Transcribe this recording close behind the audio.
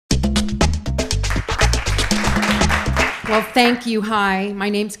Well, thank you. Hi, my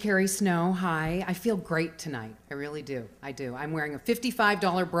name's Carrie Snow. Hi. I feel great tonight. I really do. I do. I'm wearing a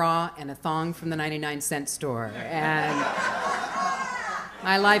 $55 bra and a thong from the 99-cent store. And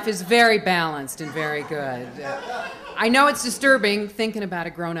my life is very balanced and very good. I know it's disturbing thinking about a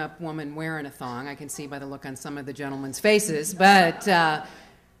grown-up woman wearing a thong. I can see by the look on some of the gentlemen's faces. But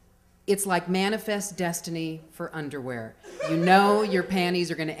it's like manifest destiny for underwear. You know your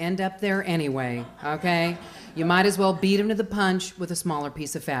panties are going to end up there anyway, okay? You might as well beat them to the punch with a smaller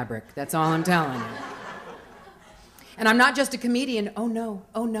piece of fabric. That's all I'm telling you. And I'm not just a comedian. Oh, no,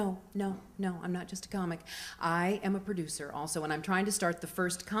 no, I'm not just a comic. I am a producer also, and I'm trying to start the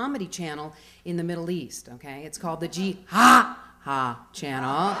first comedy channel in the Middle East, okay? It's called the Jihad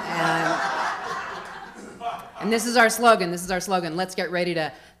channel. And this is our slogan. This is our slogan. Let's get ready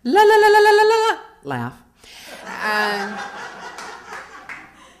to la la la la la la la laugh.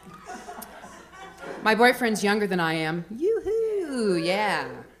 My boyfriend's younger than I am. Yoo-hoo, yeah.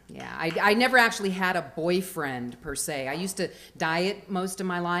 I never actually had a boyfriend, per se. I used to diet most of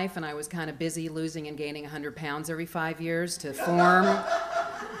my life, and I was kind of busy losing and gaining 100 pounds every 5 years to form,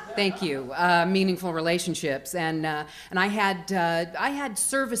 thank you, meaningful relationships. And I had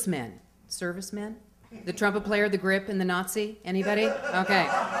servicemen. Servicemen? The trumpet player, the grip, and the Nazi? Anybody? Okay.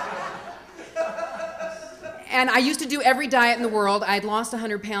 And I used to do every diet in the world. I had lost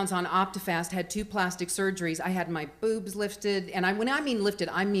 100 pounds on Optifast, had 2 plastic surgeries. I had my boobs lifted, and when I mean lifted,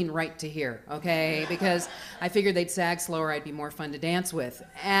 I mean right to here, okay? Because I figured they'd sag slower, I'd be more fun to dance with.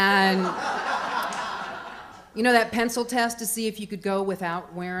 And you know that pencil test to see if you could go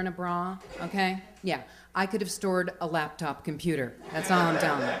without wearing a bra, okay? Yeah, I could have stored a laptop computer. That's all I'm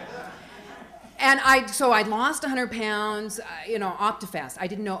telling you. And so I lost 100 pounds, Optifast. I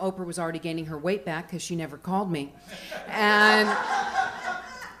didn't know Oprah was already gaining her weight back because she never called me. And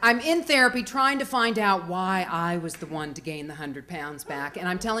I'm in therapy trying to find out why I was the one to gain the 100 pounds back. And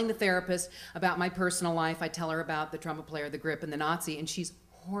I'm telling the therapist about my personal life. I tell her about the trumpet player, the grip, and the Nazi, and she's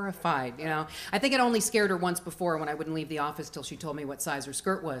horrified, I think it only scared her once before when I wouldn't leave the office till she told me what size her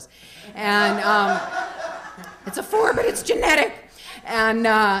skirt was. And it's a 4, but it's genetic.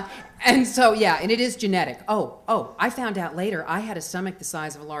 And so, yeah, and it is genetic. Oh, I found out later I had a stomach the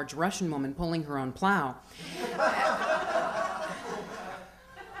size of a large Russian woman pulling her own plow.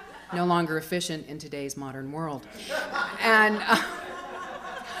 No longer efficient in today's modern world. And,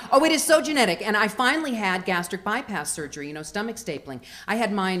 it is so genetic. And I finally had gastric bypass surgery, stomach stapling. I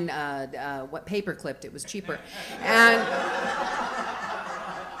had mine, paper clipped. It was cheaper. And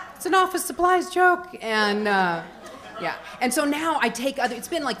it's an office supplies joke. And, yeah, and so now I take it's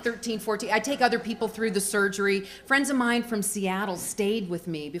been like 13, 14, I take other people through the surgery. Friends of mine from Seattle stayed with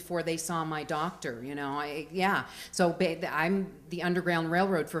me before they saw my doctor, So I'm the Underground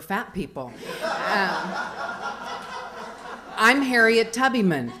Railroad for fat people. I'm Harriet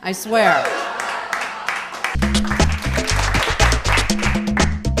Tubbyman, I swear.